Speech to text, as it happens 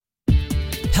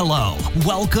Hello,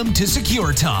 welcome to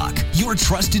Secure Talk, your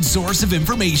trusted source of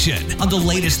information on the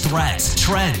latest threats,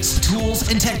 trends,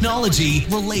 tools, and technology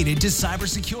related to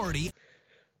cybersecurity.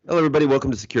 Hello, everybody.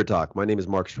 Welcome to Secure Talk. My name is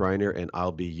Mark Schreiner, and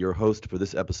I'll be your host for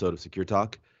this episode of Secure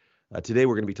Talk. Today,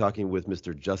 we're going to be talking with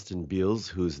Mr. Justin Beals,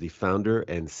 who's the founder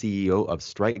and CEO of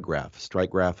StrikeGraph.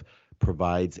 StrikeGraph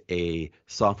provides a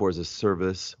software as a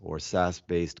service or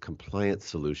SaaS-based compliance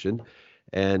solution.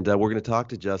 And we're going to talk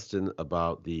to Justin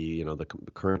about the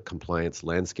current compliance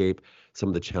landscape, some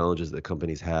of the challenges that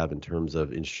companies have in terms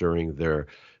of ensuring their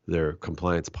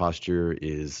compliance posture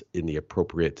is in the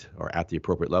appropriate or at the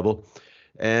appropriate level,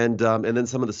 and then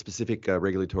some of the specific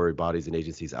regulatory bodies and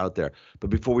agencies out there. But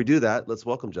before we do that, let's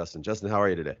welcome Justin. Justin, how are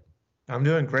you today? I'm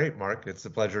doing great, Mark. It's a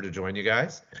pleasure to join you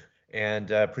guys,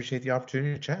 and appreciate the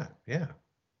opportunity to chat. Yeah.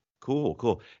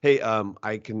 Cool. Hey, I'm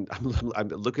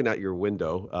looking at your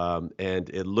window, and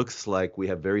it looks like we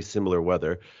have very similar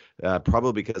weather.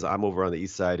 Probably because I'm over on the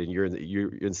east side and you're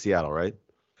in Seattle, right?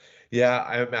 Yeah,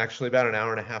 I'm actually about an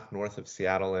hour and a half north of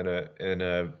Seattle in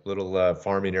a little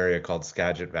farming area called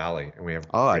Skagit Valley, and we have.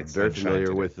 I'm very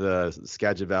familiar with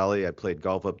Skagit Valley. I played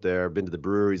golf up there, been to the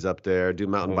breweries up there, do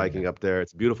mountain biking up there.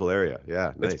 It's a beautiful area.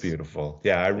 Yeah, nice. It's beautiful.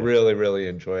 Yeah, I really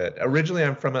enjoy it. Originally,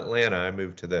 I'm from Atlanta. I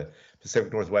moved to the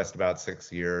Pacific Northwest about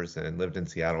 6 years and lived in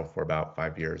Seattle for about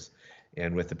 5 years.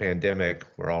 And with the pandemic,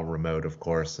 we're all remote, of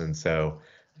course, and so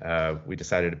we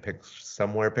decided to pick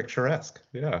somewhere picturesque.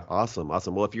 Yeah. Awesome.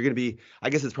 Well, if you're going to be,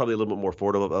 I guess it's probably a little bit more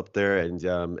affordable up there,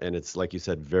 and it's like you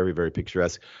said, very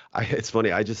picturesque. It's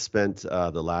funny. I just spent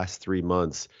the last 3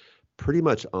 months pretty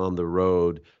much on the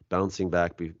road, bouncing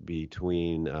back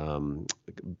between a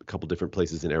couple different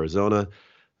places in Arizona,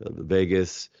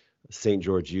 Vegas, St.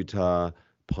 George, Utah,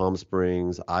 Palm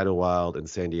Springs, Idlewild, and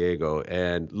San Diego.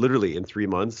 And literally in 3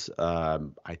 months,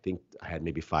 I think I had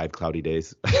maybe 5 cloudy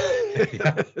days.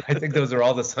 Yeah, I think those are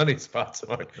all the sunny spots,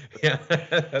 Mark. Yeah,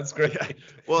 that's great. Yeah.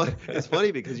 Well, it's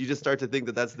funny because you just start to think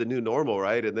that that's the new normal,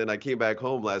 right? And then I came back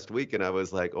home last week and I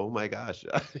was like, oh my gosh,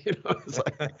 it's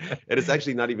like, and it's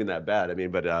actually not even that bad. I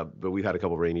mean, but we've had a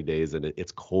couple rainy days and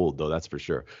it's cold though, that's for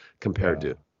sure, compared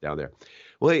to down there.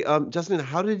 Well, hey, Justin,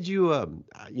 how did you end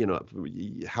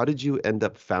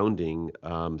up founding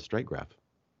StrikeGraph?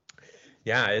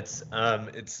 Yeah, it's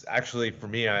actually for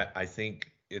me, I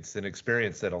think it's an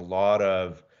experience that a lot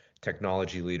of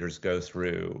technology leaders go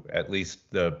through, at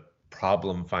least the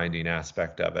problem finding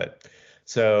aspect of it.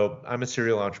 So I'm a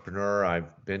serial entrepreneur.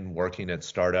 I've been working at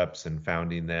startups and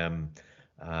founding them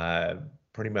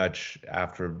pretty much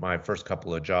after my first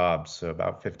couple of jobs, so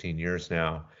about 15 years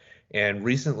now. And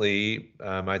recently,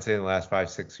 I'd say in the last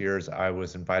 5-6 years, I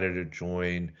was invited to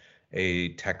join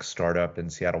a tech startup in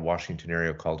Seattle, Washington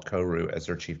area called Koru as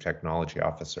their chief technology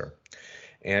officer.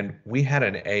 And we had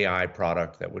an AI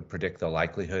product that would predict the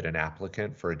likelihood an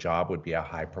applicant for a job would be a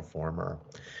high performer.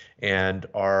 And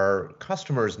our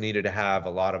customers needed to have a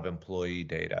lot of employee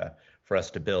data for us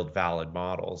to build valid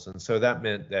models. And so that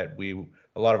meant that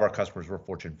a lot of our customers were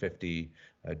Fortune 50,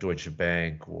 Deutsche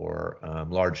Bank, or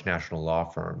large national law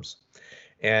firms.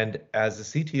 And as a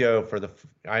CTO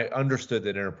I understood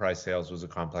that enterprise sales was a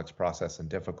complex process and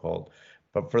difficult.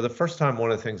 But for the first time, one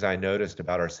of the things I noticed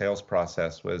about our sales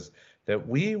process was that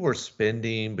we were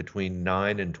spending between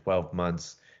 9 and 12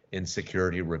 months in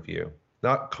security review,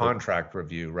 not contract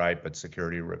review, right, but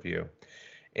security review.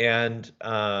 And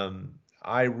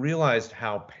I realized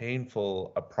how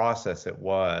painful a process it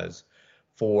was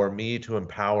for me to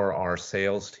empower our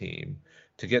sales team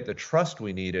to get the trust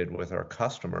we needed with our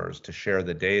customers to share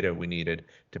the data we needed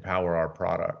to power our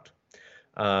product.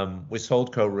 We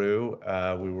sold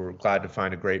Koru. We were glad to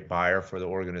find a great buyer for the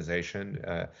organization.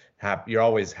 You're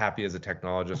always happy as a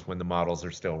technologist when the models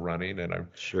are still running, and I'm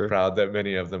proud that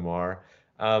many of them are.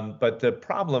 But the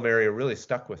problem area really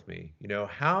stuck with me.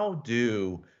 How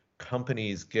do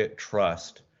companies get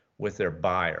trust with their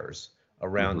buyers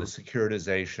around the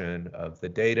securitization of the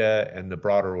data and the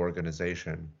broader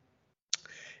organization?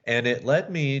 And it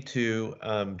led me to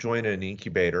join an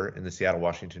incubator in the Seattle,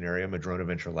 Washington area, Madrona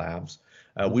Venture Labs.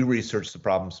 We researched the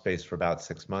problem space for about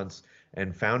 6 months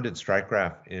and founded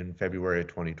StrikeGraph in February of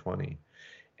 2020.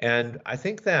 And I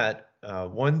think that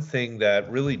one thing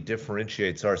that really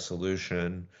differentiates our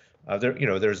solution,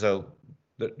 the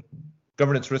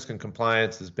governance, risk, and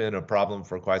compliance has been a problem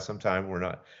for quite some time.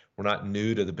 We're not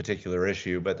new to the particular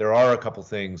issue, but there are a couple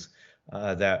things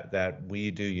that we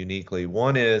do uniquely.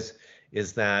 One is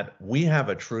that we have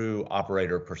a true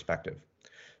operator perspective.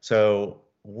 So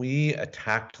we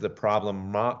attacked the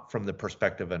problem not from the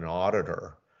perspective of an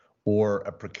auditor or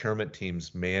a procurement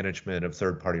team's management of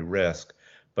third-party risk,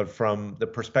 but from the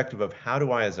perspective of how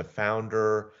do I, as a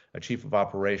founder, a chief of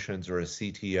operations, or a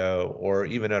CTO, or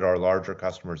even at our larger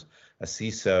customers, a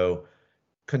CISO,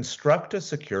 construct a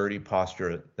security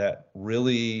posture that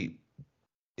really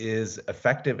is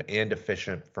effective and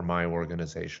efficient for my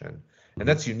organization. And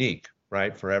that's unique,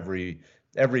 right? For every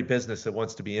business that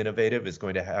wants to be innovative is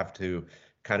going to have to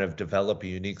kind of develop a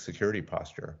unique security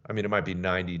posture. I mean, it might be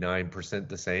 99%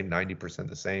 the same, 90%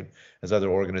 the same as other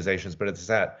organizations, but it's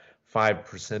that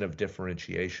 5% of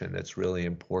differentiation that's really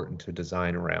important to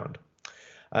design around.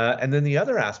 And then the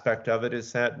other aspect of it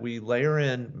is that we layer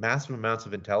in massive amounts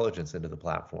of intelligence into the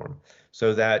platform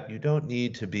so that you don't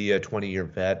need to be a 20-year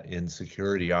vet in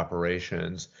security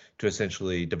operations to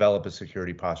essentially develop a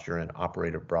security posture and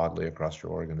operate it broadly across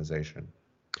your organization.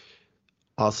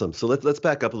 Awesome. So let's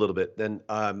back up a little bit then,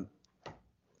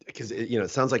 because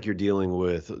it sounds like you're dealing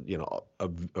with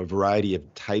a variety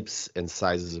of types and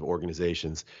sizes of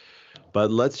organizations. But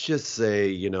let's just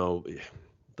say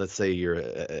let's say you're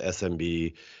a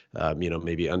SMB,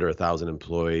 maybe under 1,000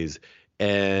 employees.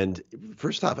 And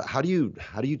first off, how do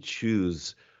you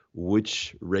choose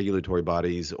which regulatory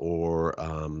bodies or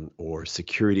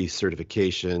security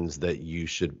certifications that you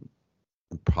should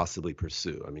possibly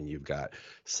pursue? I mean, you've got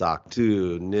SOC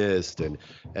 2, NIST,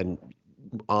 and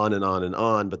on and on and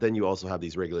on. But then you also have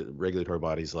these regulatory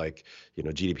bodies like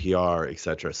GDPR, et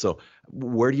cetera. So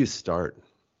where do you start?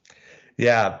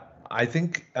 Yeah, I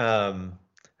think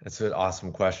that's an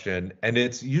awesome question. And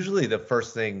it's usually the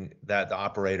first thing that the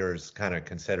operators kind of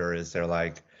consider is they're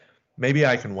like, maybe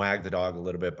I can wag the dog a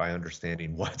little bit by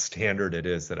understanding what standard it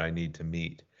is that I need to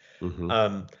meet.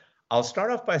 I'll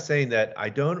start off by saying that I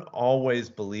don't always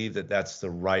believe that that's the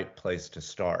right place to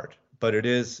start, but it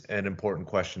is an important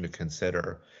question to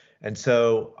consider. And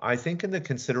so I think in the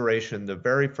consideration, the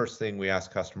very first thing we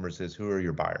ask customers is, who are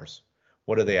your buyers?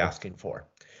 What are they asking for?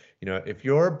 If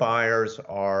your buyers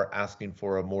are asking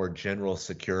for a more general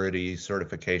security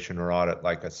certification or audit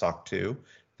like a SOC 2,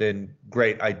 then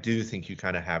great. I do think you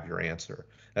kind of have your answer.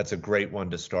 That's a great one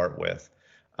to start with.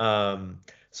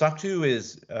 SOC 2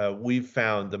 is, we've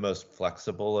found, the most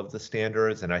flexible of the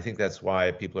standards, and I think that's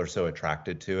why people are so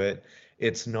attracted to it.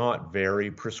 It's not very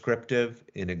prescriptive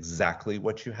in exactly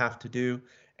what you have to do.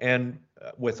 And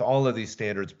with all of these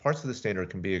standards, parts of the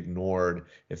standard can be ignored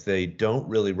if they don't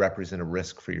really represent a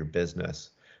risk for your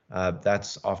business.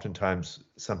 That's oftentimes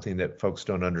something that folks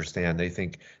don't understand. They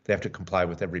think they have to comply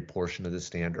with every portion of the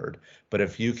standard. But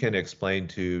if you can explain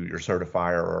to your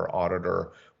certifier or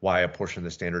auditor why a portion of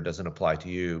the standard doesn't apply to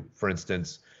you, for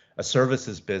instance, a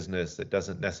services business that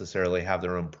doesn't necessarily have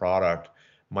their own product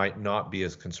might not be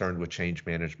as concerned with change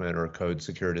management or code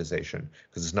securitization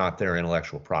because it's not their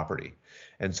intellectual property.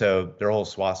 And so there are whole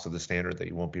swaths of the standard that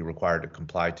you won't be required to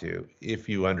comply to if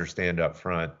you understand up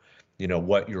front,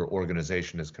 what your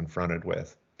organization is confronted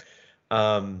with.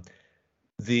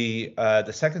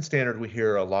 The second standard we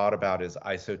hear a lot about is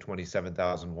ISO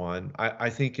 27001. I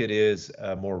think it is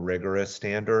a more rigorous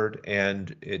standard,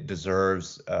 and it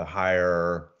deserves a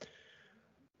higher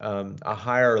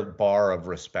bar of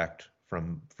respect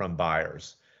from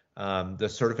buyers. The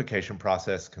certification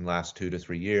process can last 2 to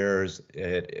 3 years.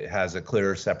 It has a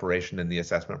clearer separation in the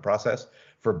assessment process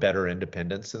for better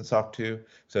independence in SOC 2.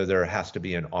 So there has to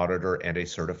be an auditor and a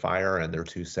certifier, and they're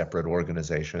two separate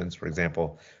organizations. For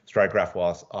example, StrikeGraph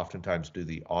will oftentimes do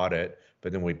the audit,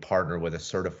 but then we partner with a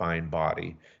certifying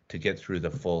body to get through the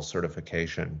full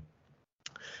certification.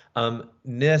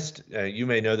 NIST, you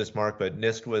may know this, Mark, but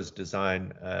NIST was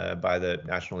designed by the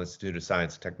National Institute of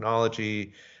Science and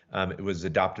Technology. It was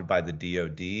adopted by the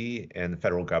DoD and the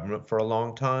federal government for a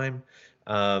long time,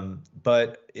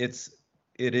 but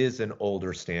it is an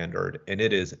older standard, and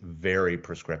it is very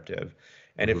prescriptive.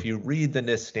 And if you read the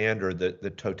NIST standard,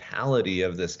 the totality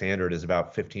of the standard is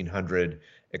about 1,500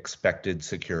 expected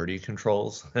security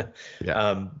controls. But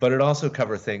it also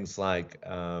covers things like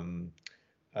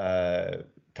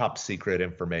top secret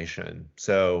information.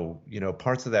 So,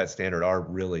 parts of that standard are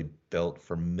really built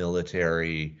for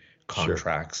military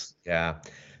contracts. Sure. Yeah.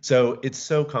 So it's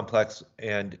so complex,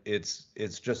 and it's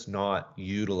just not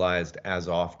utilized as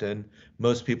often.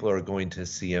 Most people are going to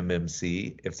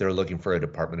CMMC if they're looking for a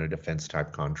Department of Defense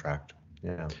type contract.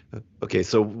 Yeah. Okay.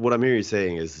 So what I'm hearing you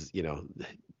saying is,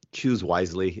 choose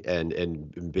wisely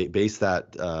and base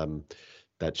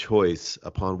that choice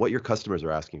upon what your customers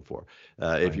are asking for.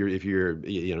 Right. If you're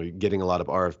getting a lot of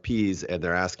RFPs and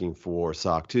they're asking for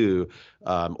SOC 2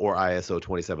 or ISO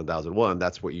 27001,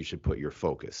 that's where you should put your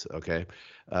focus. Okay.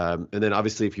 And then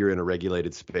obviously if you're in a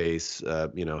regulated space,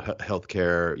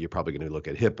 healthcare, you're probably going to look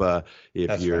at HIPAA.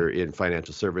 If you're in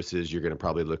financial services, you're going to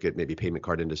probably look at maybe payment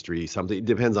card industry, something. It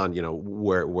depends on,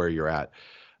 where you're at.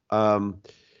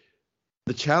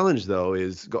 The challenge, though,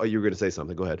 is you were going to say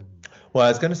something. Go ahead. Well, I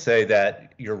was going to say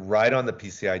that you're right on the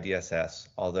PCI DSS,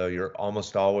 although you're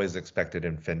almost always expected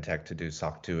in fintech to do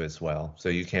SOC 2 as well. So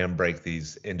you can break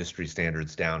these industry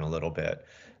standards down a little bit.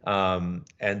 And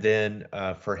then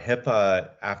for HIPAA,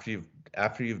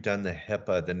 after you've done the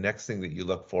HIPAA, the next thing that you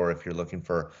look for, if you're looking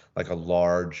for like a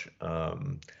large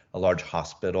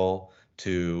hospital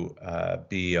to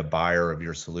be a buyer of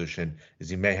your solution, is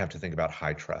you may have to think about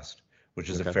HITRUST, which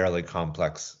is a fairly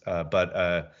complex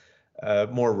but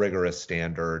more rigorous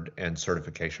standard and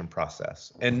certification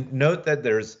process. And note that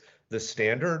there's the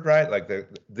standard, right? Like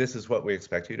this is what we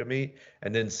expect you to meet.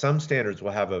 And then some standards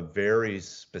will have a very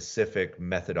specific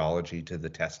methodology to the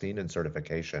testing and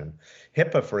certification.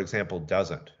 HIPAA, for example,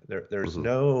 doesn't. There's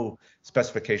no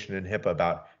specification in HIPAA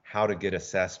about how to get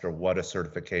assessed or what a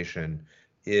certification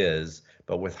is.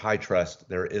 But with HITRUST,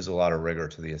 there is a lot of rigor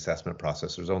to the assessment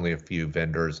process. There's only a few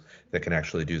vendors that can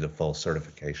actually do the full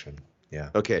certification. Yeah.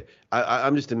 Okay.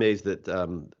 I'm just amazed at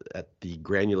the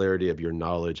granularity of your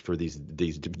knowledge for these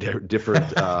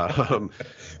different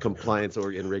compliance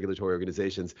and regulatory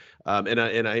organizations. And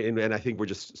I think we're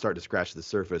just starting to scratch the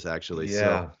surface, actually.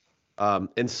 Yeah.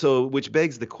 So which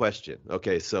begs the question.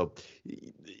 Okay. So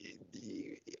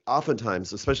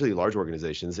oftentimes, especially large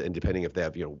organizations, and depending if they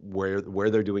have, where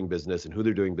they're doing business and who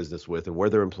they're doing business with and where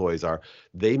their employees are,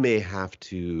 they may have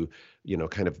to,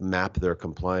 kind of map their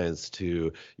compliance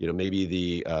to, maybe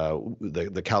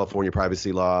the California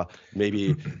privacy law,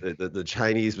 maybe the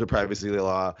Chinese privacy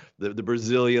law, the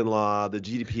Brazilian law, the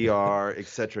GDPR, et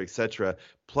cetera,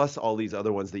 plus all these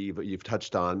other ones that you've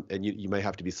touched on, and you may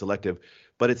have to be selective,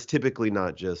 but it's typically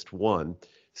not just one.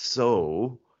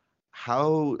 So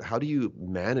how do you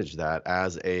manage that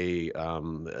as a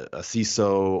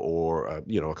CISO or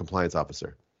a compliance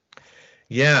officer?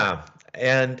 Yeah,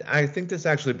 and I think this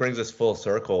actually brings us full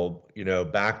circle,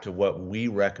 back to what we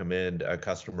recommend a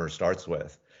customer starts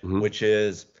with, which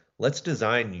is let's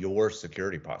design your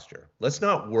security posture. Let's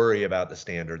not worry about the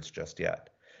standards just yet.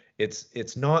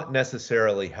 It's not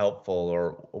necessarily helpful,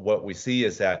 or what we see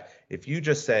is that if you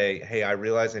just say, hey, I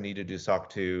realize I need to do SOC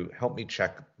 2, help me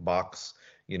check box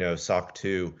SOC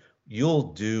 2,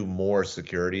 you'll do more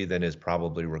security than is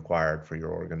probably required for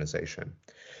your organization.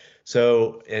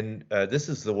 So, and this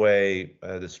is the way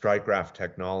the StrikeGraph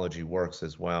technology works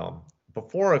as well.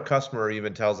 Before a customer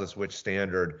even tells us which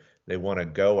standard they want to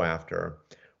go after,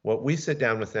 what we sit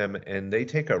down with them and they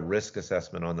take a risk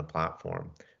assessment on the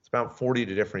platform. It's about 40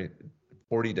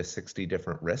 to 60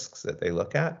 different risks that they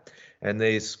look at, and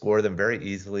they score them very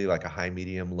easily, like a high,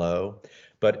 medium, low.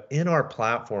 But in our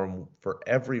platform, for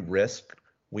every risk,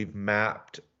 we've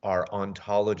mapped our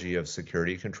ontology of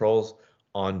security controls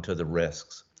onto the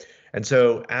risks. And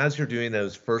so as you're doing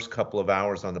those first couple of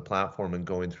hours on the platform and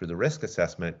going through the risk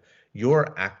assessment,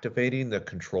 you're activating the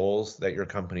controls that your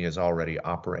company is already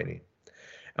operating.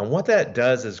 And what that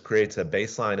does is creates a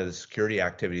baseline of the security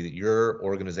activity that your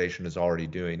organization is already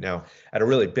doing. Now, at a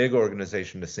really big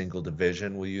organization, a single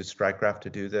division will use StrikeGraph to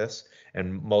do this,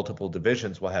 and multiple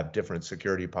divisions will have different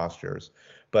security postures.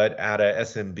 But at a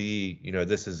SMB,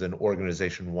 this is an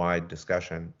organization-wide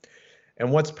discussion. And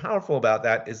what's powerful about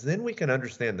that is then we can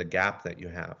understand the gap that you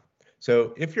have.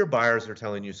 So if your buyers are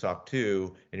telling you SOC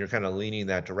 2 and you're kind of leaning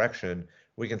that direction,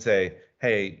 we can say,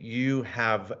 hey, you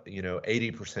have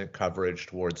 80% coverage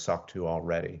towards SOC 2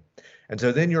 already. And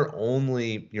so then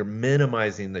you're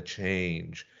minimizing the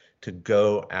change to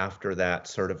go after that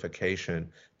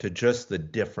certification to just the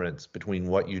difference between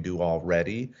what you do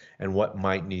already and what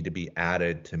might need to be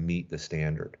added to meet the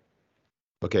standard.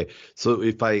 Okay, so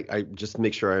if I just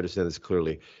make sure I understand this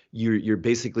clearly, you're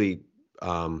basically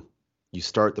you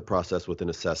start the process with an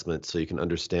assessment so you can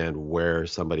understand where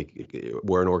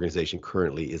an organization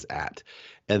currently is at,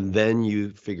 and then you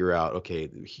figure out, okay,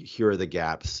 here are the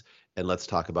gaps, and let's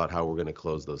talk about how we're going to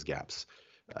close those gaps.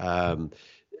 I'm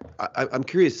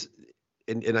curious,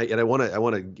 and I want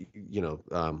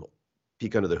to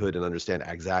peek under the hood and understand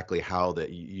exactly how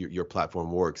your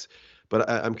platform works. But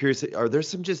I'm curious, are there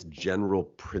some just general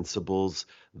principles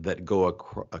that go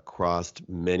across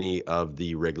many of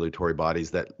the regulatory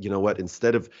bodies that,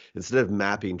 instead of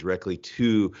mapping directly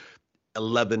to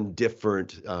 11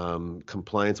 different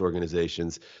compliance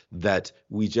organizations, that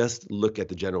we just look at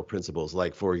the general principles?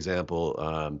 Like, for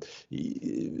example,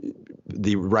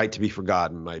 the right to be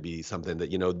forgotten might be something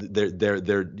that,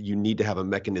 you need to have a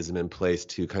mechanism in place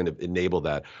to kind of enable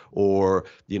that. Or,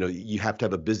 you have to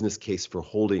have a business case for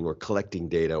holding or collecting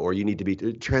data, or you need to be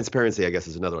transparency, I guess,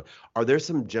 is another one. Are there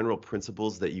some general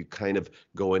principles that you kind of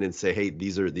go in and say, hey,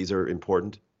 these are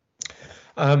important?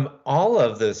 All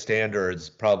of the standards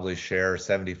probably share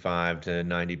 75 to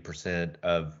 90%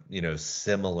 of,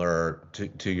 similar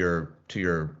to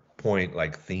your point,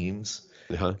 like themes.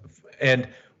 Uh-huh. And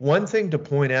one thing to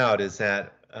point out is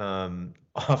that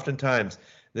oftentimes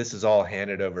this is all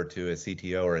handed over to a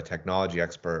CTO or a technology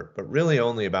expert, but really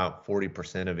only about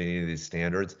 40% of any of these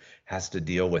standards has to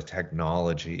deal with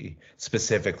technology,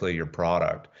 specifically your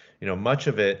product. Much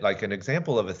of it, like an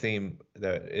example of a theme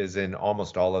that is in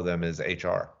almost all of them is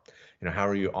HR. How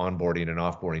are you onboarding and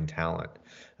offboarding talent?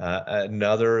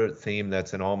 Another theme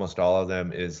that's in almost all of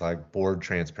them is like board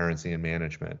transparency and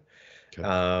management.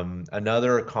 Okay.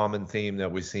 Another common theme that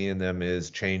we see in them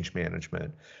is change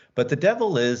management. But the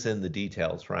devil is in the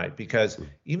details, right? Because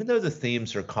even though the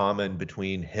themes are common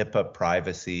between HIPAA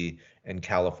privacy and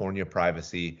California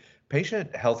privacy,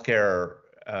 patient healthcare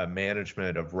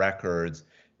management of records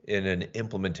in an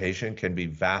implementation can be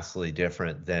vastly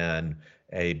different than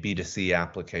a B2C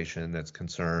application that's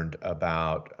concerned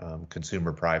about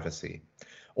consumer privacy,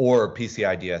 or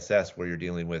PCI DSS where you're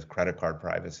dealing with credit card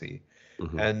privacy.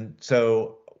 Mm-hmm. And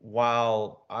so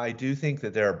while I do think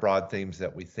that there are broad themes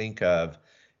that we think of,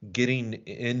 getting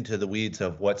into the weeds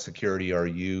of what security are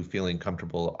you feeling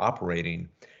comfortable operating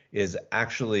is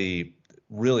actually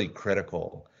really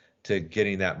critical to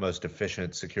getting that most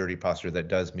efficient security posture that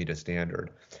does meet a standard.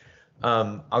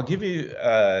 I'll give you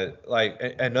like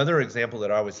another example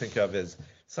that I always think of is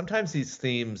sometimes these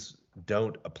themes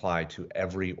don't apply to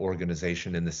every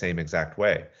organization in the same exact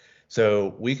way.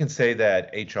 So we can say that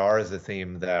HR is a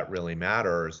theme that really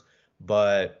matters,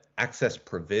 but access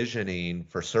provisioning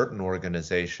for certain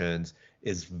organizations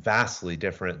is vastly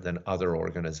different than other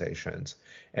organizations.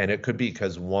 And it could be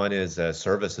because one is a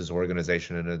services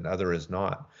organization and another is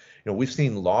not. We've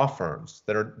seen law firms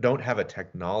that don't have a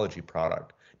technology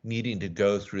product needing to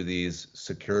go through these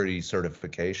security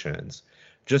certifications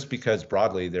just because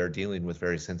broadly they're dealing with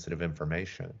very sensitive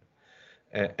information.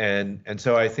 And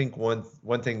so I think one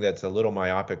thing that's a little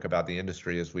myopic about the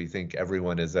industry is we think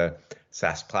everyone is a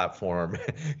SaaS platform,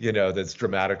 that's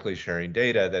dramatically sharing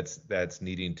data that's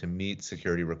needing to meet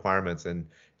security requirements, and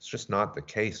it's just not the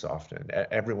case often.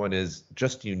 Everyone is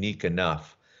just unique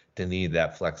enough to need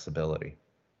that flexibility.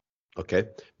 Okay,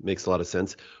 makes a lot of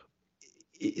sense.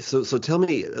 So tell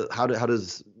me, how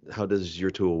does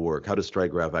your tool work? How does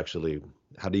StrikeGraph actually?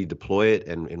 How do you deploy it,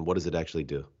 and what does it actually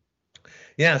do?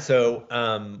 Yeah, so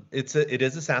it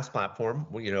is a SaaS platform.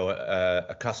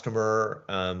 A customer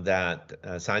that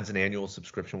signs an annual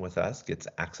subscription with us gets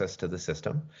access to the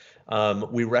system.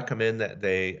 We recommend that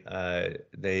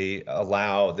they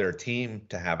allow their team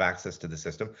to have access to the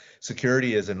system.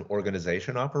 Security is an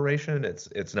organization operation.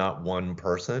 It's not one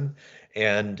person.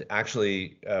 And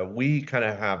actually, we kind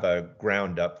of have a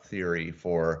ground up theory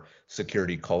for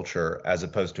security culture as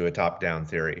opposed to a top down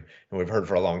theory. And we've heard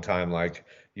for a long time, like,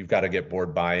 you've got to get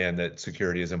board buy-in that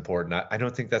security is important. I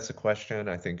don't think that's a question.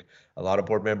 I think a lot of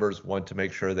board members want to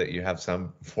make sure that you have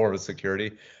some form of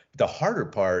security. The harder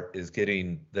part is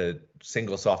getting the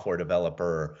single software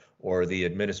developer or the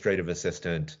administrative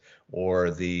assistant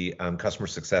or the customer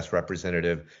success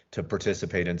representative to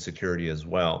participate in security as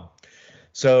well.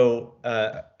 So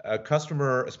a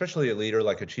customer, especially a leader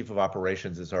like a chief of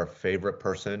operations, is our favorite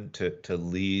person to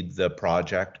lead the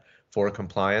project for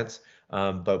compliance.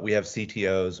 But we have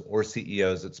CTOs or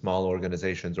CEOs at small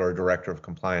organizations, or a director of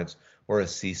compliance or a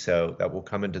CISO that will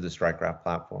come into the StrikeGraph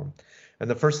platform. And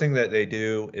the first thing that they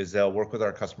do is they'll work with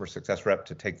our customer success rep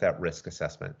to take that risk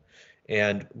assessment.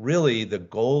 And really the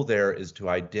goal there is to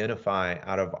identify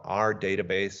out of our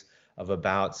database of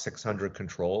about 600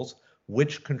 controls,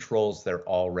 which controls they're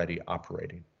already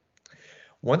operating.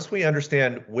 Once we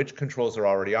understand which controls are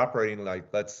already operating, like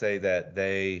let's say that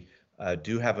they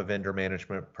do have a vendor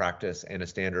management practice and a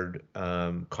standard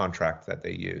contract that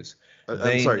they use.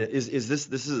 I'm sorry. Is this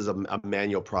is a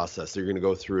manual process? So you're going to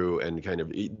go through and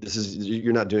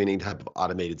you're not doing any type of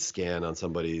automated scan on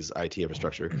somebody's IT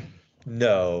infrastructure?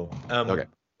 No. Okay.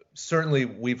 Certainly,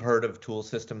 we've heard of tool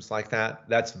systems like that.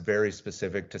 That's very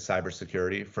specific to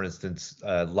cybersecurity. For instance,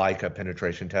 like a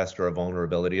penetration test or a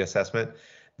vulnerability assessment.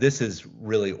 This is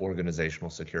really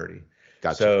organizational security.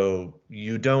 Gotcha. So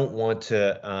you don't want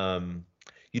to,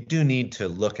 you do need to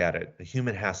look at it. The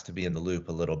human has to be in the loop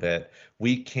a little bit.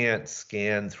 We can't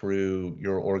scan through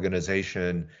your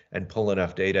organization and pull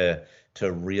enough data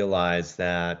to realize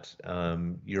that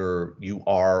you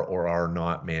are or are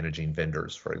not managing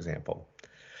vendors, for example.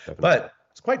 Definitely. But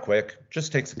it's quite quick.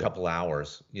 Just takes a couple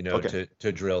hours, Okay.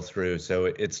 to drill through. So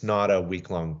it's not a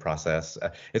week-long process.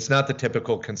 It's not the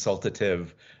typical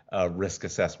consultative risk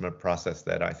assessment process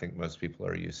that I think most people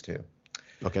are used to.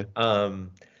 Okay.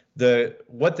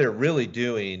 What they're really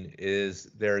doing is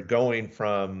they're going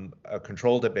from a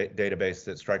control database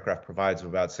that StrikeGraph provides of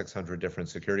about 600 different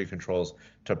security controls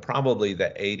to probably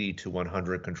the 80 to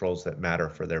 100 controls that matter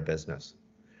for their business.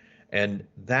 And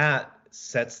that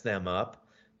sets them up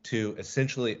to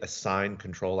essentially assign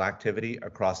control activity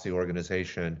across the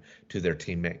organization to their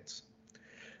teammates.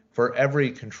 For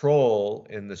every control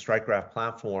in the StrikeGraph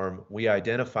platform, we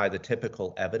identify the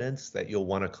typical evidence that you'll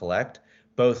want to collect,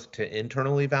 both to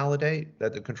internally validate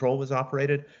that the control was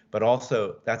operated, but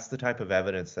also that's the type of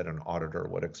evidence that an auditor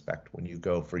would expect when you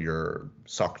go for your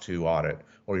SOC 2 audit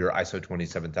or your ISO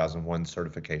 27001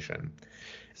 certification.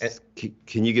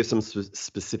 Can you give some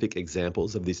specific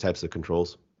examples of these types of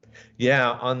controls?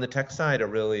 Yeah, on the tech side, a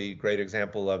really great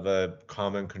example of a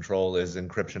common control is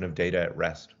encryption of data at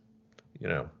rest.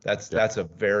 That's a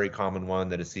very common one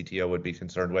that a CTO would be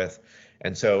concerned with.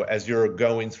 And so as you're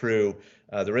going through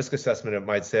the risk assessment, it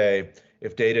might say,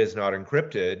 if data is not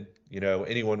encrypted,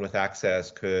 anyone with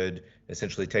access could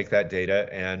essentially take that data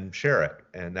and share it,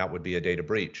 and that would be a data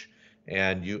breach.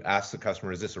 And you ask the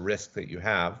customer, is this a risk that you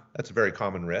have? That's a very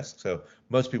common risk. So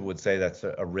most people would say that's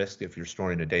a risk if you're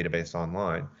storing a database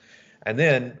online. And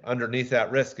then underneath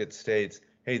that risk, it states,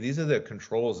 hey, these are the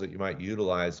controls that you might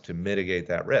utilize to mitigate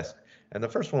that risk. And the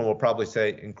first one will probably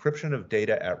say encryption of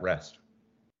data at rest.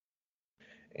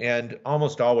 And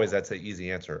almost always that's an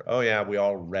easy answer. Oh yeah, we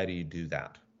already do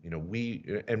that.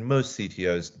 And most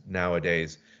CTOs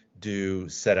nowadays do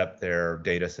set up their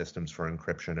data systems for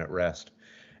encryption at rest.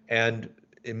 And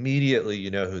immediately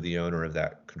you know who the owner of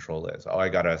that control is. Oh, I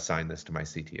got to assign this to my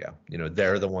CTO.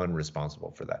 They're the one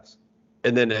responsible for this.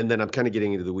 And then I'm kind of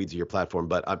getting into the weeds of your platform,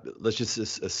 but let's just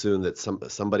assume that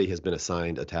somebody has been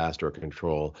assigned a task or a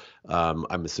control.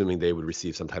 I'm assuming they would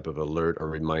receive some type of alert or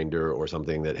reminder or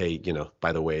something that, hey,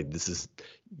 by the way, this is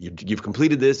you've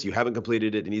completed this, you haven't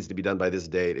completed it, it needs to be done by this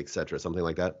date, etc. Something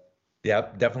like that. Yeah,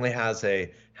 definitely has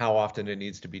a how often it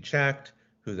needs to be checked,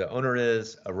 who the owner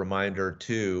is, a reminder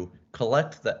to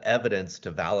collect the evidence to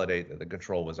validate that the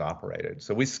control was operated.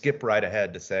 So we skip right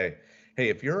ahead to say, hey,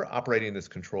 if you're operating this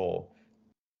control,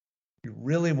 you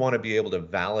really want to be able to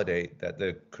validate that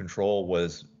the control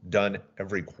was done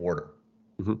every quarter.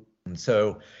 Mm-hmm. And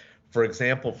so, for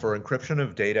example, for encryption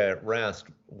of data at rest,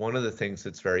 one of the things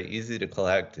that's very easy to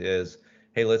collect is,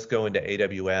 hey, let's go into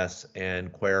AWS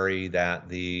and query that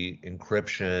the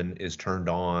encryption is turned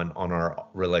on our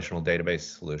relational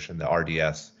database solution, the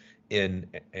RDS in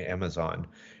Amazon.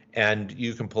 And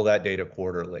you can pull that data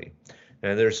quarterly.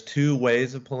 And there's two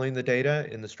ways of pulling the data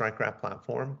in the StrikeGraph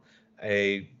platform.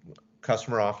 A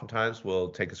customer oftentimes will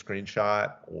take a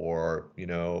screenshot or,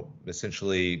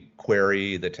 essentially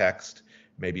query the text,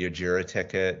 maybe a Jira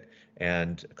ticket,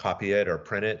 and copy it or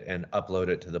print it and upload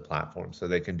it to the platform so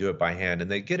they can do it by hand.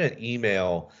 And they get an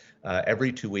email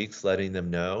every 2 weeks letting them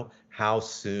know how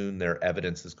soon their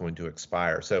evidence is going to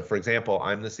expire. So for example,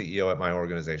 I'm the CEO at my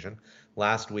organization.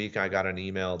 Last week, I got an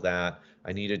email that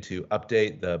I needed to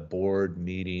update the board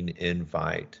meeting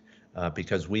invite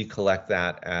because we collect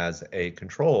that as a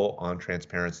control on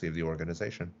transparency of the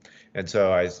organization. And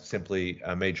so I simply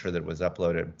made sure that it was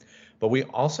uploaded. But we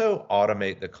also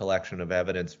automate the collection of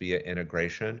evidence via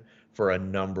integration for a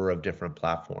number of different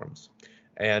platforms.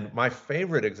 And my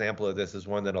favorite example of this is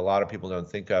one that a lot of people don't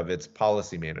think of. It's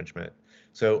policy management.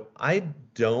 So I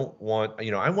don't want,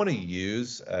 I want to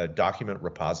use a document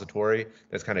repository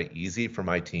that's kind of easy for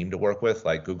my team to work with,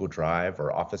 like Google Drive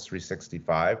or Office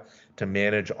 365, to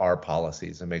manage our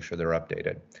policies and make sure they're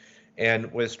updated.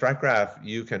 And with StrikeGraph,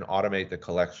 you can automate the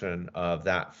collection of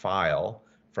that file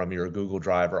from your Google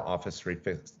Drive or Office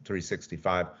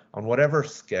 365 on whatever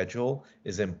schedule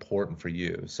is important for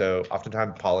you. So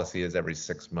oftentimes policy is every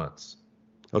 6 months.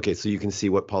 Okay, so you can see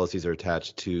what policies are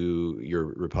attached to your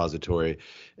repository,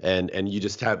 and you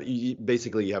just have you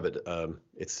have it.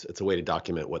 It's a way to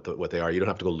document what they are. You don't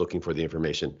have to go looking for the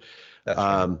information. That's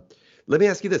right. Let me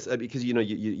ask you this, because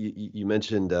you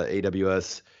mentioned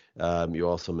AWS. You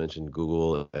also mentioned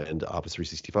Google and Office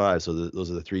 365. So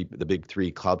those are the big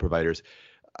three cloud providers.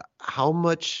 How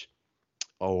much,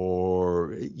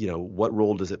 or what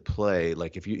role does it play?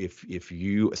 Like if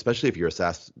you especially if you're a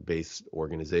SaaS-based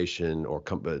organization or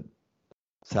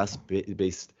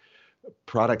SaaS-based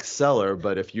product seller,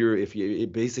 but if your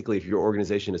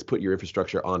organization has put your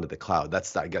infrastructure onto the cloud,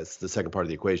 that's, I guess, the second part of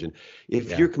the equation.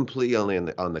 If you're completely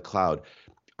on the cloud,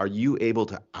 are you able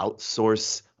to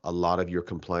outsource a lot of your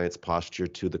compliance posture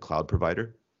to the cloud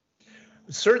provider?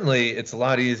 Certainly, it's a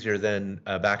lot easier than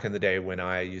back in the day when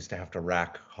I used to have to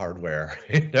rack hardware.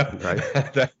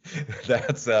 Right.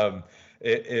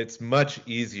 It's much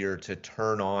easier to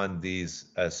turn on these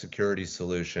security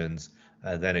solutions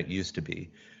than it used to be.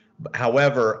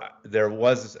 However, there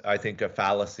was, I think, a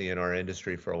fallacy in our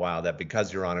industry for a while that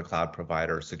because you're on a cloud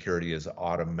provider, security is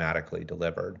automatically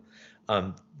delivered.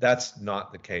 That's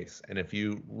not the case. And if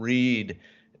you read,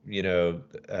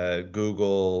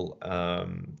 Google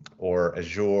or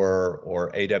Azure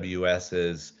or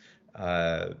AWS's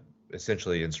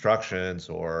essentially instructions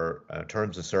or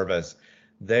terms of service,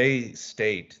 they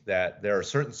state that there are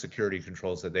certain security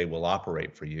controls that they will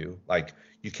operate for you. Like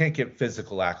you can't get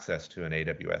physical access to an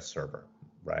AWS server,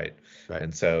 right? Right.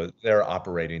 And so they're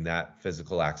operating that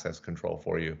physical access control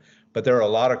for you. But there are a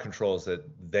lot of controls that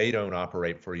they don't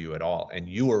operate for you at all, and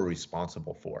you are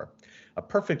responsible for. A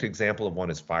perfect example of one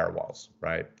is firewalls,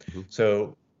 right? Mm-hmm.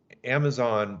 So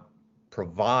Amazon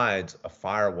provides a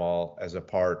firewall as a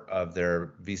part of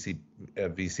their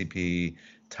VCP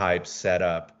type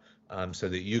setup, so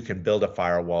that you can build a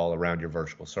firewall around your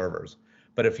virtual servers.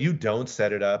 But if you don't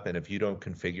set it up and if you don't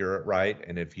configure it right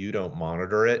and if you don't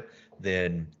monitor it,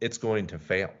 then it's going to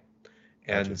fail.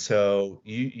 And gotcha. So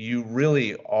you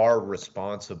really are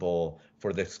responsible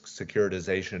for the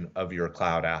securitization of your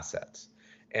cloud assets.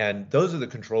 And those are the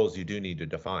controls you do need to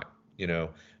define,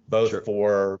 both sure.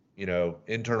 for,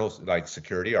 internal like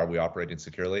security, are we operating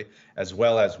securely, as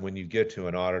well as when you get to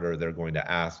an auditor, they're going to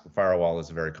ask, firewall is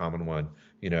a very common one,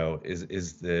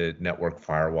 is the network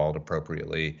firewalled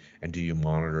appropriately? And do you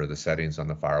monitor the settings on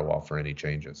the firewall for any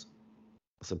changes?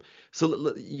 Awesome.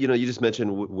 So, you just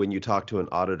mentioned when you talk to an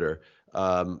auditor,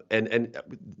 and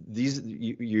these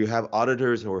you have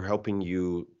auditors who are helping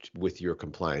you with your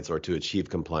compliance or to achieve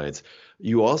compliance.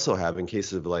 You also have, in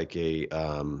case of like a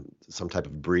some type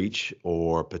of breach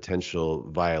or potential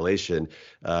violation,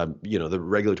 the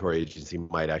regulatory agency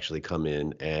might actually come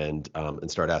in and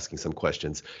start asking some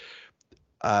questions.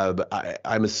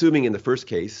 I'm assuming in the first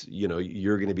case,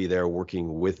 you're going to be there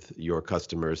working with your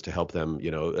customers to help them,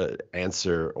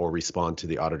 answer or respond to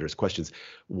the auditor's questions.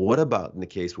 What about in the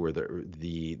case where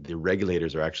the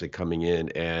regulators are actually coming in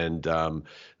and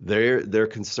they're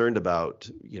concerned about,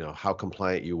 how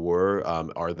compliant you were?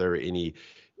 Are there any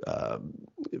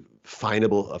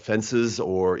finable offenses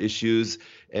or issues?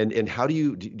 And how do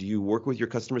you work with your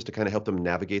customers to kind of help them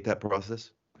navigate that process?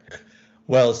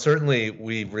 Well, certainly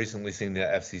we've recently seen the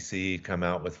FCC come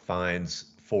out with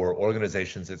fines for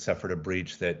organizations that suffered a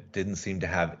breach that didn't seem to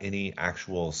have any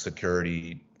actual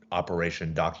security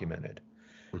operation documented.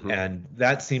 Mm-hmm. And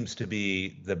that seems to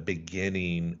be the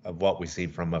beginning of what we see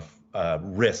from a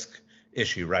risk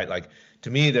issue, right? Like to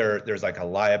me, there's like a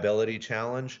liability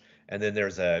challenge, and then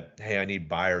there's a, hey, I need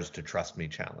buyers to trust me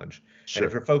challenge. Sure. And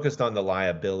if you're focused on the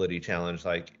liability challenge,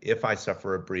 like if I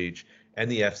suffer a breach, and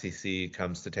the FCC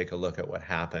comes to take a look at what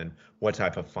happened, what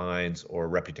type of fines or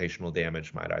reputational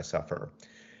damage might I suffer?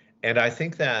 And I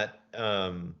think that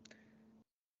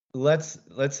let's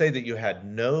say that you had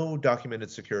no documented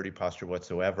security posture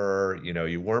whatsoever.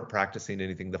 You weren't practicing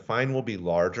anything. The fine will be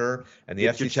larger, and the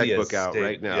Get FCC your checkbook out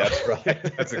right now. That's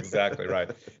right. That's exactly right.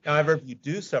 However, if you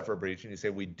do suffer a breach and you say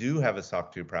we do have a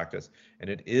SOC 2 practice and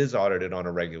it is audited on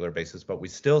a regular basis, but we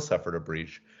still suffered a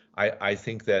breach, I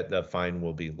think that the fine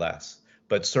will be less.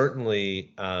 But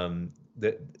certainly, and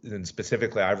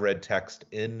specifically, I've read text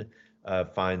in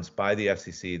fines by the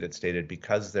FCC that stated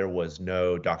because there was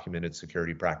no documented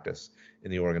security practice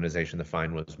in the organization, the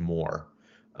fine was more.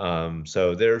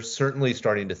 So they're certainly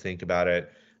starting to think about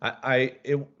it.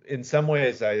 In some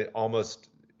ways, I almost,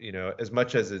 as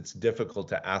much as it's difficult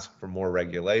to ask for more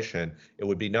regulation, it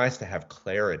would be nice to have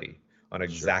clarity on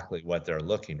exactly sure. what they're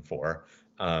looking for,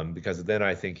 because then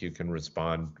I think you can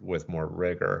respond with more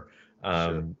rigor.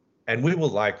 Sure. And we will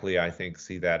likely, I think,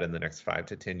 see that in the next 5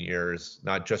 to 10 years,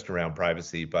 not just around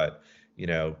privacy, but,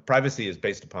 privacy is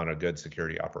based upon a good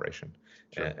security operation.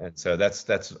 Sure. And so that's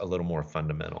a little more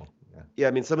fundamental. Yeah,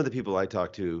 I mean, some of the people I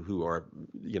talk to who are,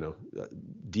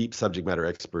 deep subject matter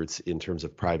experts in terms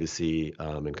of privacy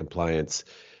and compliance,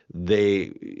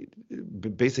 they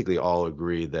basically all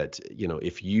agree that,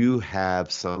 if you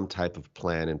have some type of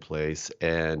plan in place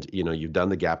and, you've done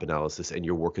the gap analysis and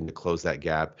you're working to close that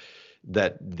gap,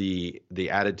 that the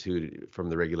attitude from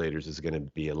the regulators is going to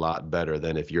be a lot better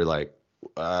than if you're like,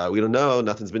 we don't know,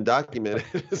 nothing's been documented.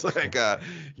 It's like,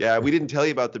 yeah, we didn't tell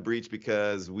you about the breach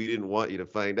because we didn't want you to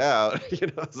find out.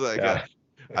 It's like, yeah.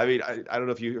 I mean, I don't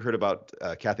know if you heard about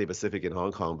Cathay Pacific in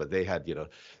Hong Kong, but they had,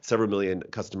 several million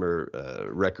customer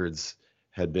records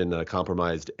had been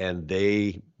compromised, and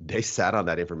they sat on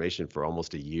that information for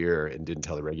almost a year and didn't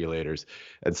tell the regulators,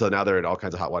 and so now they're in all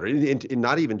kinds of hot water. In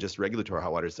not even just regulatory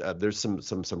hot waters, there's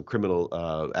some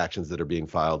criminal actions that are being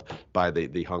filed by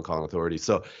the Hong Kong authorities.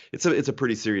 So it's a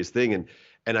pretty serious thing,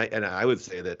 And I would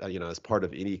say that as part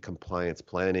of any compliance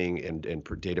planning and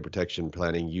data protection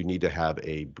planning, you need to have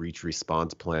a breach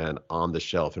response plan on the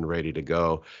shelf and ready to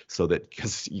go, so that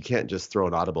because you can't just throw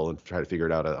an audible and try to figure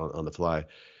it out on the fly.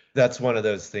 That's one of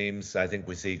those themes I think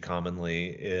we see commonly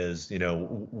is,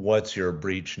 what's your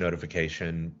breach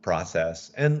notification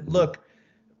process? And look,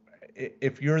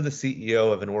 if you're the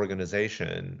CEO of an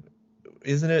organization,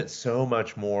 isn't it so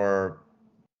much more,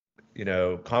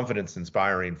 confidence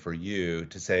inspiring for you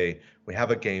to say, we have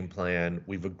a game plan,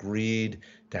 we've agreed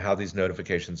to how these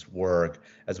notifications work,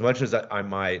 as much as I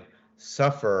might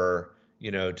suffer,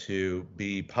 to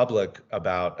be public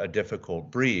about a difficult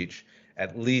breach,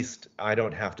 at least I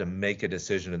don't have to make a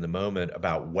decision in the moment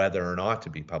about whether or not to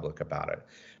be public about it.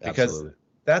 Because Absolutely.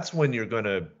 that's when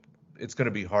it's going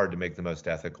to be hard to make the most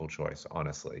ethical choice,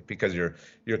 honestly, because you're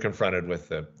confronted with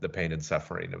the pain and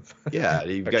suffering of Yeah,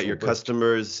 you've got your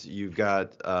customers, you've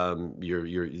got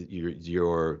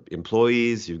your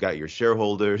employees, you've got your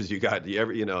shareholders, you got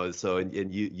so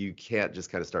and you can't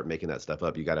just kind of start making that stuff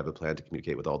up. You got to have a plan to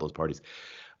communicate with all those parties.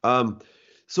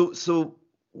 So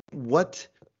what?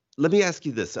 Let me ask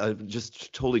you this. I've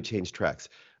just totally changed tracks.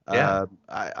 Yeah.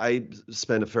 I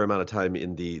spend a fair amount of time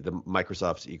in the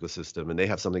Microsoft ecosystem, and they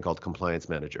have something called Compliance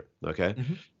Manager. Okay,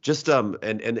 just and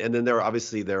then there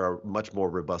are much more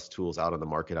robust tools out on the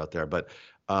market out there. But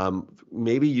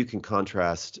maybe you can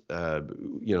contrast,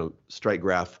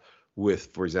 StrikeGraph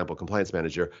with, for example, Compliance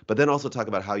Manager, but then also talk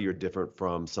about how you're different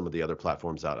from some of the other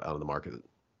platforms out on the market.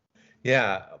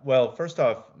 Yeah, well, first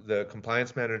off, the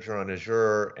Compliance Manager on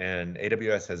Azure and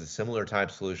AWS has a similar type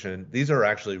solution. These are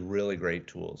actually really great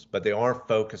tools, but they are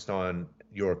focused on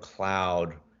your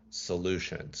cloud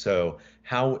solution. So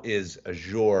how is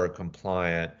Azure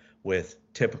compliant with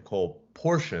typical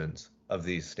portions of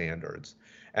these standards?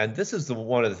 And this is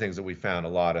one of the things that we found a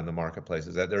lot in the marketplace,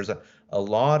 is that there's a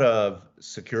lot of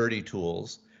security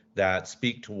tools that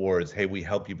speak towards, hey, we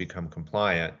help you become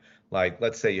compliant. Like,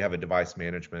 let's say you have a device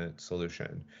management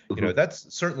solution.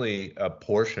 That's certainly a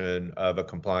portion of a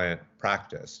compliant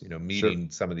practice, meeting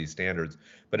some of these standards,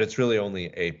 but it's really only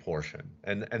a portion.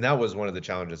 And that was one of the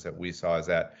challenges that we saw, is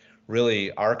that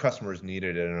really our customers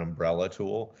needed an umbrella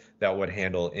tool that would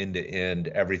handle end to end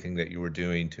everything that you were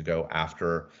doing to go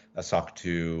after a SOC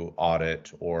 2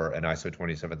 audit or an ISO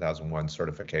 27001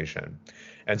 certification.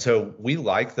 And so we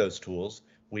like those tools.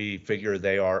 We figure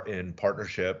they are in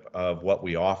partnership of what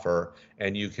we offer,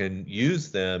 and you can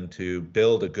use them to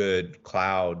build a good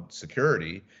cloud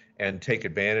security and take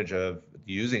advantage of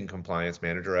using Compliance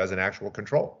Manager as an actual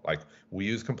control. Like, we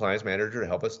use Compliance Manager to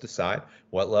help us decide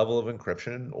what level of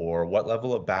encryption or what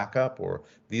level of backup or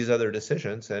these other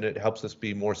decisions, and it helps us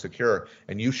be more secure.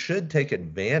 And you should take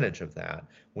advantage of that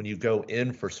when you go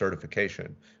in for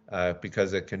certification,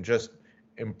 because it can just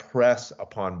impress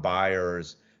upon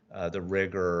buyers the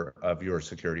rigor of your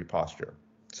security posture.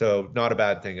 So not a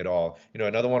bad thing at all.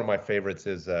 Another one of my favorites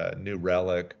is New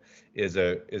Relic, is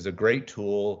a great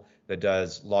tool that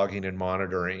does logging and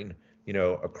monitoring,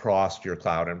 across your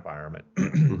cloud environment.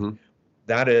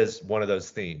 That is one of those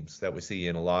themes that we see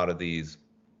in a lot of these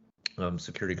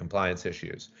security compliance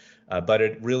issues, but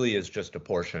it really is just a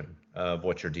portion of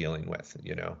what you're dealing with.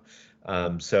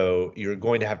 So you're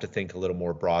going to have to think a little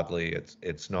more broadly.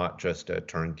 It's not just a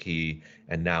turnkey,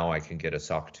 and now I can get a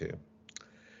SOC 2.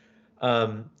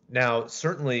 Now,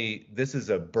 certainly, this is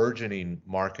a burgeoning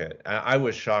market. I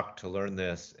was shocked to learn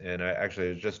this, and I actually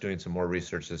was just doing some more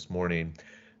research this morning.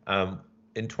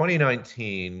 In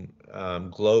 2019,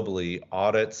 globally,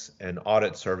 audits and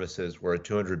audit services were a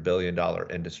 $200 billion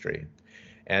industry.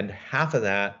 And half of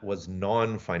that was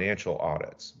non-financial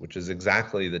audits, which is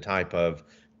exactly the type of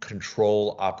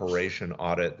control operation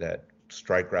audit that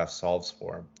StrikeGraph solves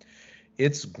for.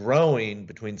 It's growing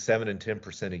between 7 and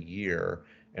 10% a year,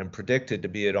 and predicted to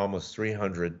be at almost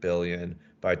 300 billion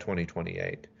by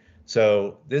 2028.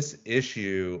 So this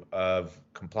issue of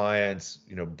compliance,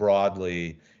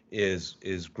 broadly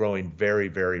is growing very,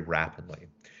 very rapidly.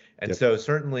 And so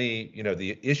certainly,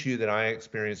 the issue that I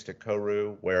experienced at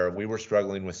Koru, where we were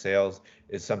struggling with sales,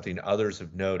 is something others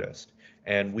have noticed.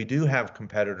 And we do have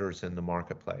competitors in the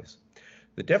marketplace.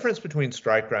 The difference between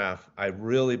StrikeGraph, I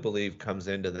really believe, comes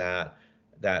into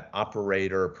that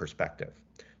operator perspective.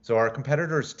 So our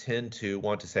competitors tend to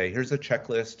want to say, here's a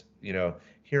checklist,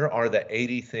 here are the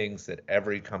 80 things that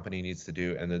every company needs to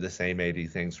do, and they're the same 80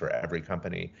 things for every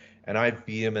company. And I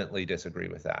vehemently disagree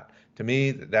with that. To me,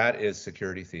 that is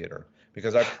security theater,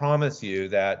 because I promise you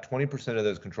that 20% of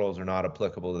those controls are not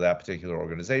applicable to that particular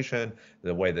organization,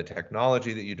 the way the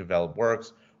technology that you develop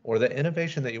works, or the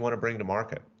innovation that you want to bring to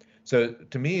market. So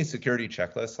to me, security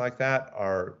checklists like that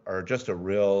are just a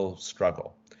real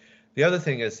struggle. The other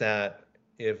thing is that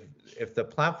if the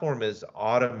platform is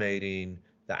automating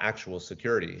the actual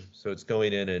security, so it's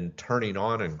going in and turning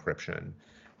on encryption,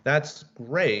 that's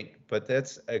great, but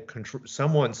that's a control.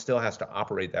 Someone still has to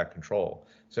operate that control.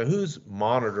 So who's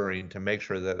monitoring to make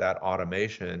sure that that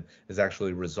automation is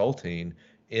actually resulting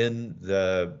in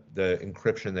the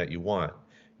encryption that you want?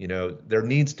 There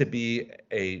needs to be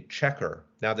a checker.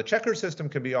 Now, the checker system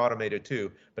can be automated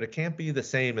too, but it can't be the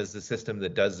same as the system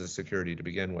that does the security to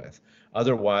begin with.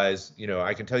 Otherwise,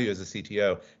 I can tell you as a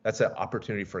CTO, that's an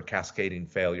opportunity for cascading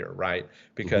failure, right?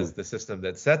 Because the system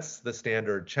that sets the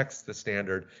standard checks the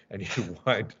standard, and you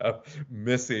wind up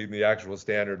missing the actual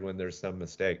standard when there's some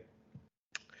mistake.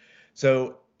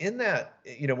 So in that,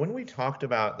 when we talked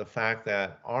about the fact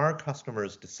that our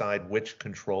customers decide which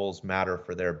controls matter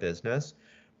for their business,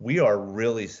 we are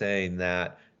really saying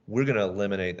that we're going to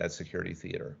eliminate that security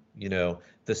theater.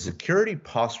 The security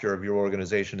posture of your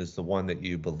organization is the one that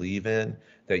you believe in,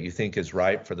 that you think is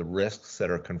right for the risks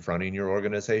that are confronting your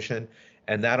organization.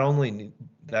 And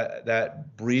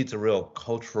that breeds a real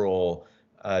cultural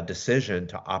decision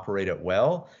to operate it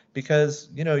well, because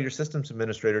your systems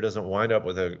administrator doesn't wind up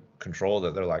with a control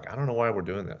that they're like, I don't know why we're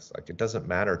doing this. Like, it doesn't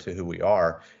matter to who we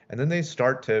are. And then they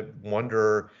start to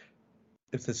wonder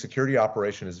if the security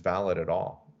operation is valid at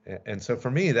all. And so for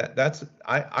me, that's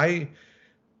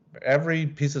every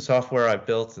piece of software I've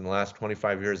built in the last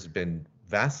 25 years has been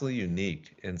vastly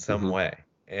unique in some way.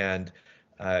 And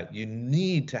you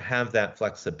need to have that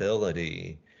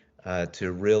flexibility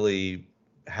to really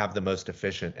have the most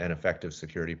efficient and effective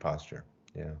security posture.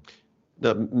 Yeah.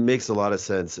 That makes a lot of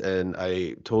sense. And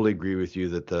I totally agree with you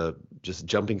that just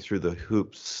jumping through the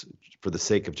hoops for the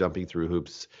sake of jumping through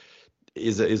hoops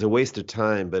is a waste of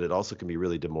time, but it also can be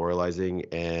really demoralizing,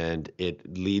 and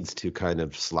it leads to kind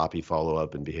of sloppy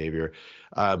follow-up and behavior,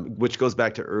 which goes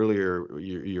back to your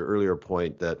earlier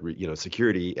point that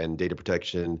security and data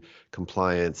protection,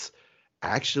 compliance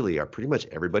actually are pretty much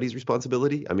everybody's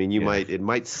responsibility. I mean, it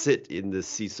might sit in the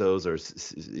CISO's or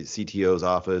CTO's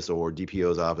office or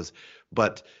DPO's office,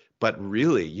 but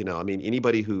really, I mean,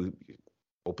 anybody who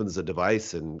opens a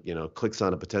device and clicks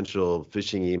on a potential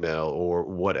phishing email or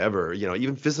whatever,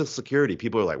 even physical security,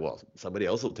 people are like, well, somebody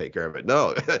else will take care of it.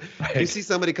 No. If you see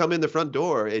somebody come in the front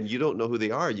door and you don't know who they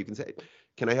are, you can say,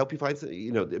 can I help you find some,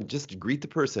 just greet the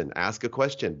person, ask a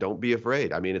question, don't be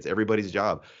afraid. I mean, it's everybody's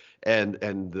job. And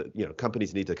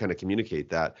companies need to kind of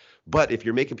communicate that. But if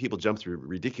you're making people jump through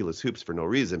ridiculous hoops for no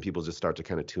reason, people just start to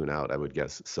kind of tune out, I would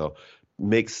guess. So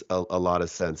makes a lot of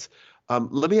sense.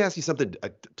 Let me ask you something,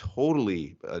 a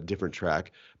totally different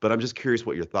track, but I'm just curious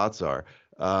what your thoughts are.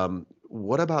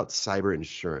 What about cyber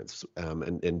insurance?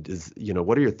 And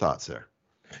what are your thoughts there?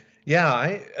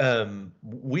 Yeah,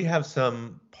 we have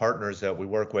some partners that we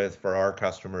work with for our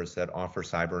customers that offer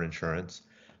cyber insurance.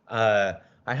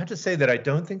 I have to say that I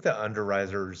don't think the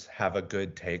underwriters have a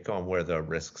good take on where the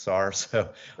risks are. So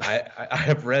I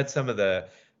have read some of the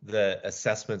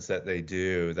assessments that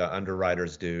the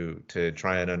underwriters do to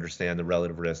try and understand the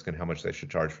relative risk and how much they should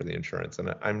charge for the insurance.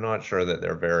 And I'm not sure that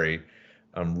they're very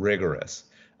rigorous.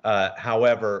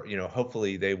 However,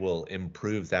 hopefully they will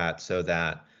improve that so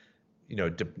that,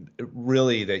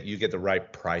 really that you get the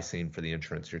right pricing for the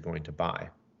insurance you're going to buy.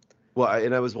 Well,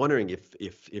 and I was wondering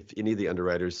if any of the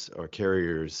underwriters or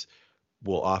carriers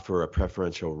will offer a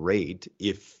preferential rate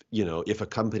if a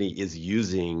company is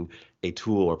using a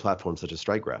tool or platform such as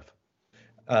StrikeGraph.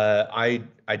 I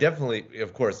definitely,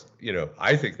 of course,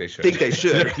 I think they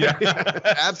should. Yeah,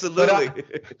 absolutely.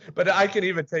 But I can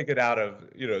even take it out of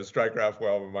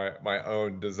StrikeGraph my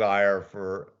own desire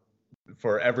for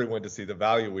everyone to see the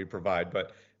value we provide.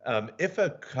 But if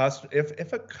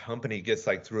a company gets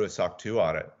through a SOC 2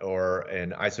 audit or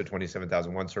an ISO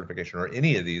 27001 certification or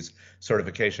any of these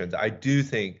certifications, I do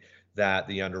think that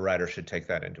the underwriter should take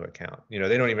that into account. They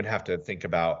don't even have to think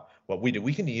about what we do.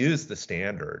 We can use the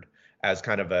standard as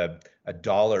kind of a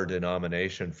dollar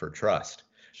denomination for trust.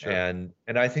 Sure. And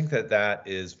I think that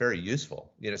is very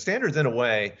useful. Standards, in a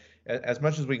way, as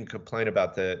much as we can complain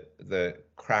about the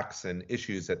cracks and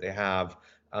issues that they have,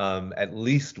 at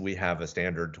least we have a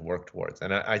standard to work towards.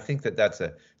 And I think that's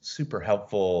a super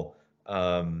helpful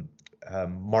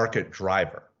market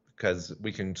driver, because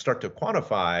we can start to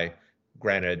quantify,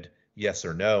 granted, yes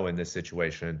or no in this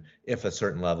situation, if a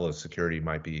certain level of security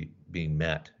might be being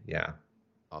met. Yeah.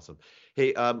 Awesome.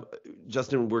 Hey,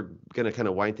 Justin, we're going to kind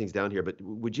of wind things down here, but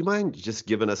would you mind just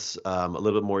giving us a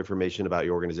little bit more information about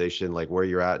your organization, like where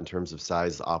you're at in terms of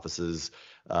size, offices,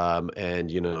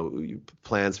 and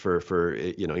plans for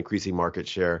increasing market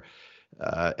share,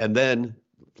 and then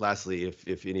lastly,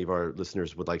 if any of our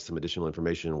listeners would like some additional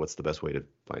information, what's the best way to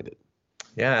find it?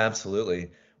 Yeah,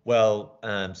 absolutely. Well,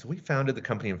 so we founded the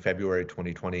company in February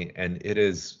 2020, and it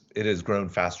has grown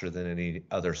faster than any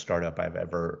other startup I've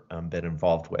ever been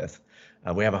involved with.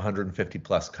 We have 150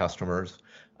 plus customers.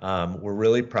 We're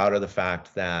really proud of the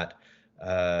fact that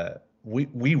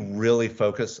we really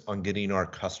focus on getting our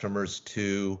customers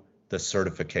to the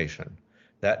certification.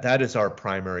 That is our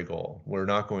primary goal. We're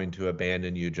not going to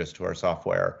abandon you just to our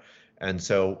software. And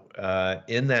so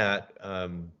in that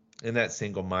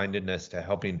single-mindedness to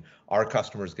helping our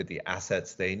customers get the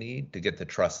assets they need to get the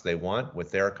trust they want with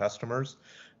their customers,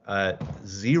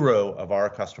 0 of our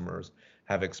customers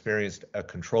have experienced a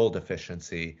control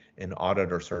deficiency in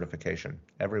audit or certification.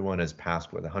 Everyone has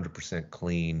passed with 100%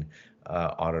 clean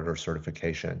audit or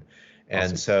certification. And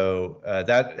awesome. So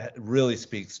that really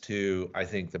speaks to, I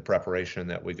think, the preparation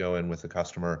that we go in with the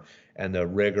customer and the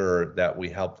rigor that we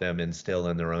help them instill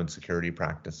in their own security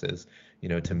practices,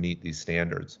 to meet these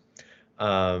standards.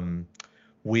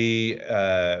 We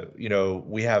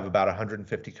have about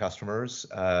 150 customers,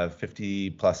 50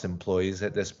 plus employees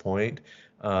at this point.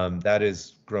 That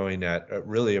is growing at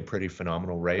really a pretty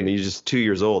phenomenal rate. I mean, you're just 2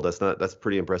 years old. That's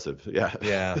pretty impressive. Yeah.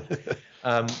 Yeah.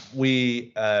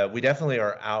 We definitely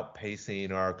are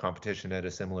outpacing our competition at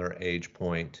a similar age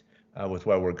point with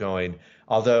where we're going.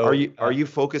 Although, are you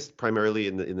focused primarily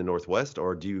in the Northwest,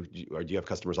 or do you have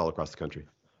customers all across the country?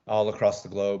 All across the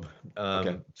globe,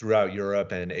 throughout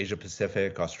Europe and Asia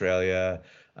Pacific, Australia,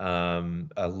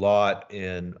 a lot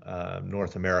in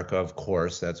North America, of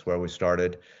course. That's where we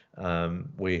started.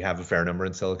 We have a fair number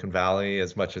in Silicon Valley,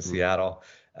 as much as Seattle,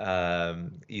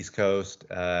 East Coast,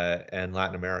 and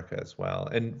Latin America as well.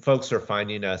 And folks are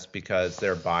finding us because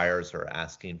their buyers are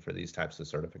asking for these types of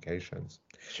certifications.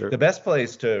 Sure. The best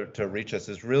place to reach us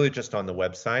is really just on the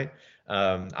website.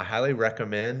 I highly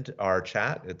recommend our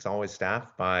chat. It's always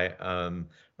staffed by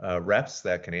reps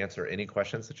that can answer any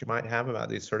questions that you might have about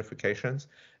these certifications.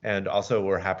 And also,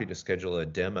 we're happy to schedule a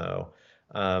demo.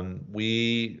 I'll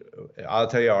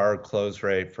tell you, our close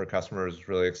rate for customers is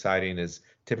really exciting, is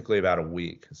typically about a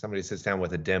week. Somebody sits down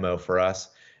with a demo for us,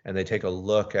 and they take a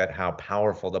look at how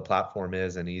powerful the platform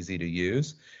is and easy to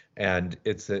use. And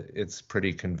it's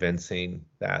pretty convincing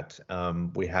that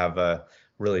we have a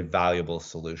really valuable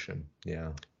solution.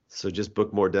 Yeah. So just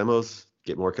book more demos,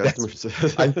 get more customers.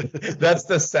 That's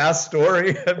the SaaS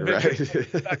story. Right.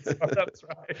 That's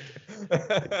right.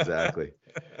 Exactly.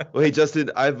 Well, hey,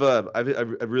 Justin, I've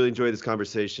really enjoyed this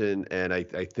conversation, and I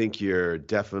think you're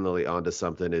definitely onto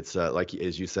something. It's like,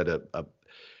 as you said,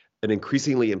 an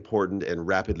increasingly important and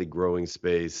rapidly growing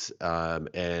space,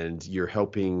 and you're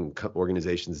helping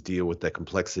organizations deal with that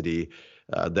complexity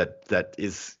that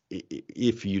is,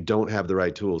 if you don't have the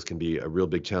right tools, can be a real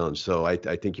big challenge. So I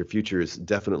think your future is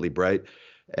definitely bright,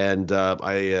 and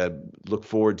I look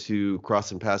forward to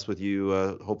crossing paths with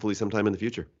you hopefully sometime in the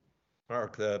future.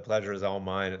 Mark, the pleasure is all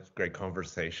mine. It's a great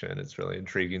conversation. It's really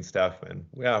intriguing stuff, and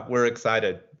yeah, we're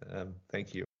excited.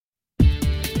 Thank you.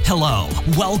 Hello,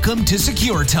 welcome to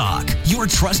Secure Talk, your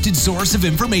trusted source of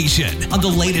information on the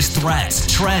latest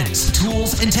threats, trends,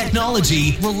 tools, and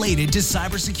technology related to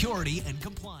cybersecurity and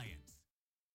compliance.